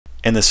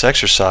In this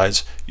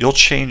exercise, you'll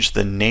change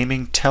the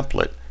naming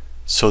template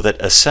so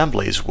that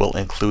assemblies will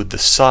include the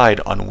side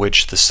on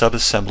which the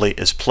subassembly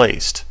is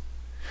placed.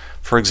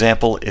 For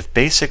example, if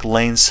basic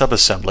lane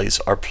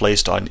subassemblies are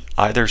placed on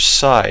either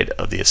side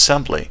of the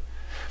assembly,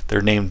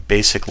 they're named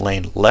basic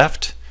lane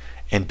left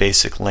and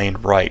basic lane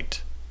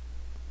right.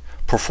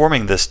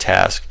 Performing this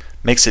task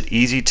makes it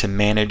easy to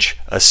manage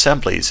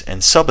assemblies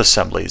and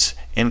subassemblies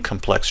in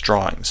complex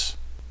drawings.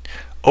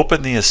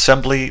 Open the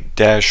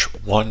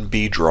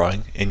Assembly-1B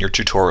drawing in your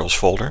Tutorials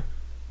folder.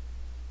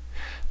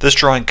 This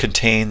drawing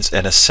contains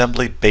an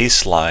assembly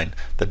baseline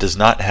that does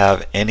not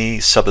have any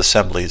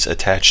subassemblies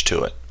attached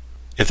to it.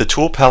 If the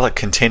tool palette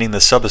containing the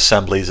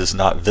subassemblies is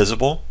not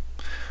visible,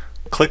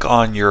 click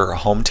on your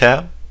Home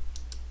tab,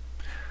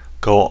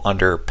 go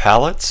under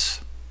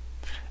Palettes,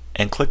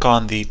 and click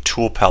on the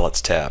Tool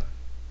Palettes tab.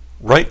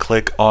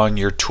 Right-click on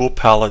your Tool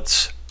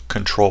Palettes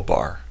control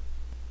bar.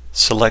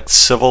 Select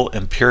Civil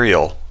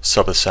Imperial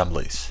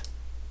Subassemblies.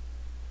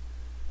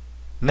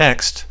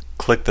 Next,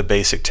 click the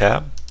Basic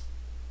tab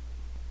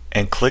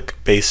and click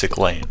Basic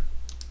Lane.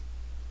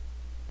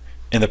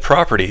 In the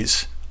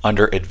Properties,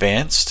 under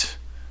Advanced,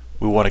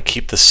 we want to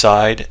keep the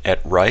side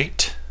at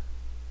right.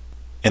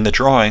 In the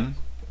drawing,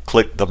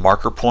 click the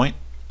marker point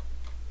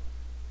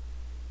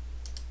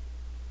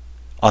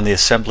on the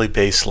assembly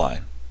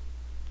baseline.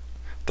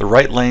 The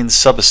right lane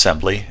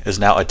subassembly is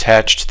now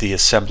attached to the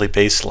assembly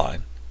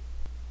baseline.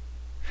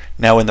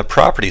 Now in the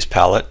Properties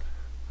palette,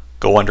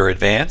 go under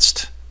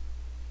Advanced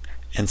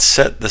and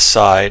set the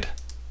side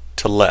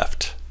to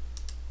left.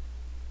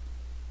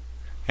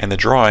 In the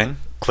drawing,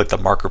 click the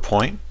marker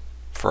point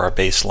for our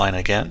baseline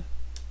again.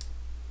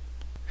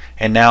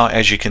 And now,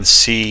 as you can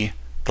see,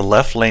 the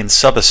left lane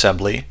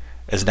subassembly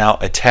is now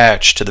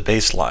attached to the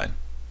baseline.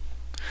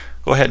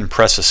 Go ahead and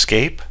press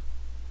Escape.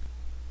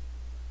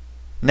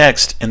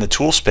 Next, in the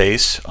Tool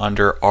space,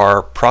 under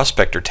our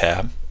Prospector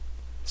tab,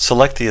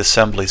 select the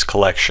Assemblies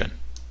collection.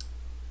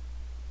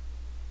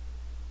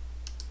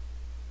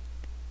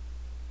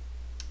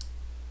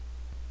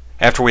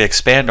 After we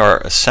expand our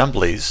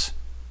assemblies,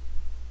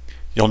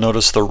 you'll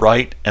notice the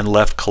right and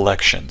left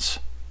collections.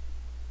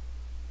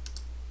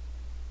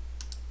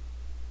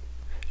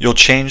 You'll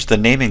change the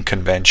naming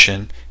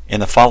convention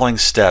in the following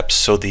steps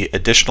so the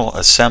additional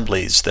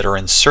assemblies that are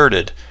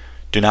inserted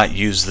do not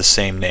use the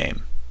same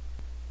name.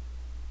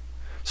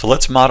 So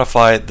let's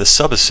modify the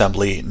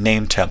subassembly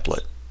name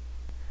template.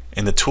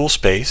 In the Tool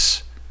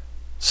space,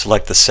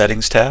 select the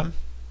Settings tab,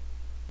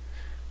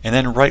 and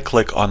then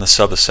right-click on the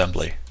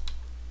subassembly.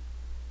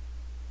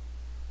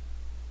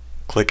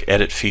 Click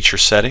Edit Feature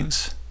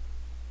Settings.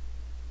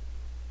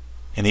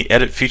 In the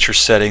Edit Feature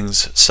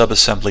Settings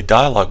subassembly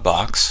dialog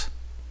box,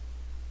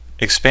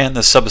 expand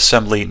the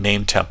subassembly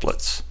name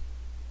templates.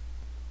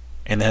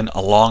 And then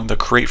along the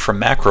Create from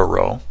Macro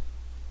row,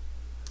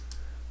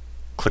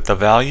 click the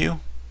value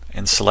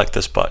and select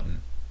this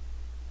button.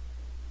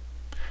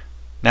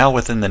 Now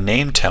within the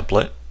name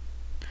template,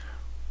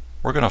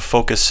 we're going to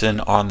focus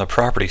in on the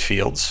property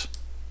fields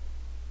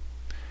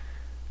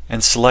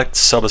and select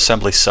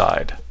subassembly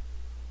side.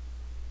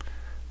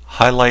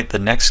 Highlight the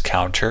next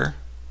counter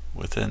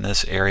within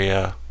this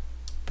area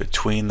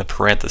between the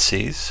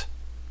parentheses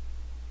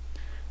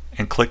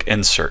and click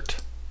Insert.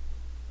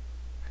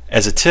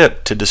 As a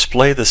tip, to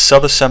display the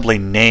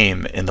subassembly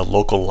name in the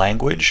local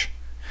language,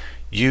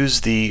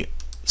 use the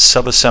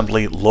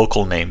subassembly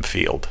local name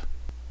field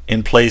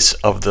in place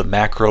of the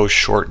macro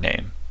short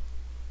name.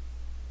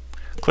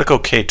 Click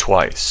OK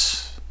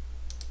twice.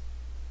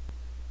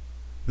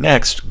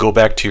 Next, go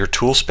back to your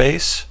tool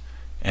space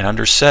and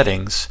under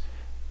Settings,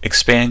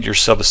 expand your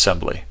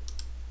subassembly.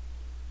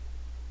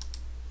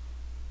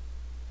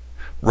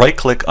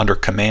 Right-click under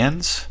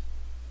Commands,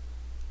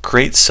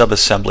 Create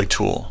Subassembly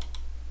Tool,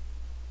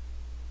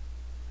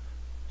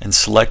 and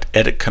select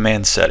Edit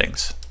Command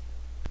Settings.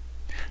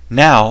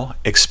 Now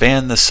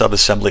expand the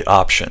subassembly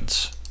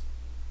options.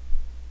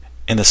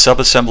 In the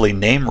subassembly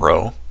name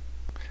row,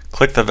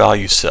 click the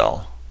value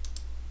cell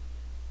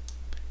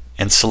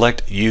and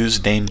select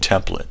Use Name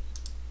Template.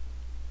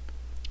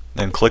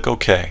 Then click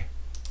OK.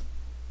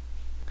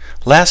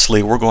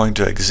 Lastly, we're going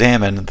to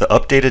examine the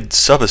updated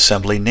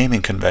subassembly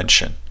naming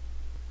convention.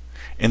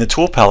 In the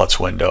Tool Palettes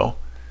window,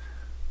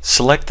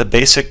 select the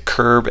Basic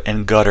Curb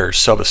and Gutter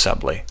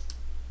subassembly.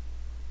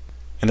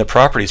 In the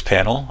Properties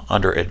panel,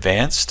 under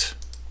Advanced,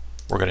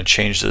 we're going to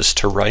change this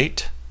to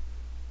right.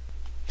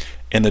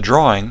 In the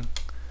drawing,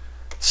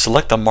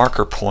 select the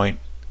marker point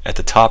at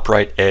the top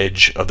right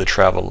edge of the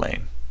travel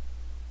lane.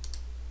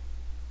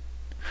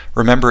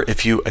 Remember,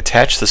 if you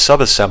attach the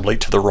subassembly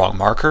to the wrong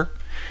marker,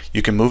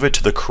 you can move it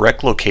to the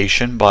correct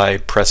location by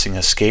pressing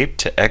Escape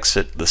to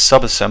exit the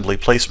subassembly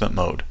placement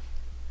mode.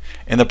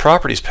 In the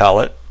Properties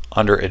palette,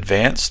 under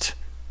Advanced,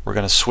 we're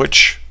going to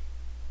switch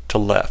to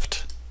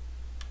left.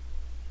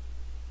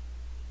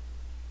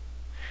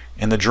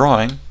 In the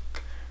drawing,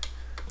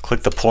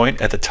 click the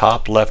point at the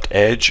top left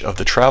edge of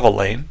the travel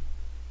lane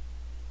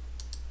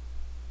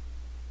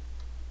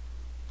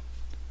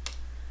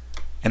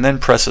and then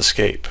press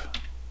Escape.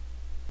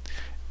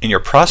 In your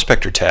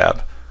Prospector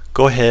tab,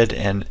 go ahead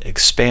and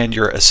expand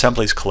your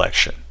assemblies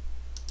collection.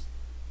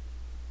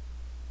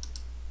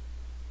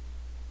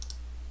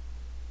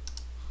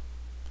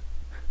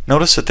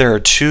 Notice that there are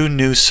two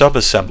new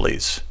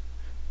subassemblies,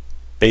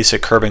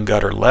 basic curb and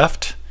gutter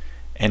left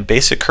and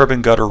basic curb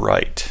and gutter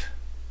right.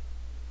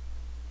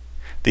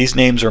 These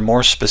names are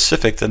more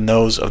specific than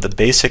those of the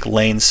basic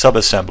lane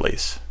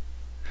subassemblies.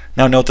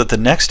 Now note that the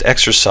next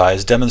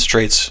exercise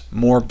demonstrates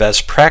more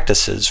best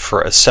practices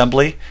for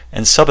assembly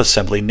and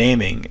subassembly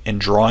naming in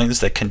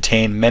drawings that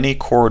contain many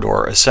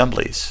corridor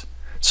assemblies.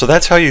 So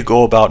that's how you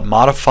go about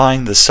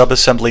modifying the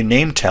subassembly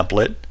name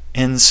template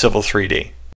in Civil 3D.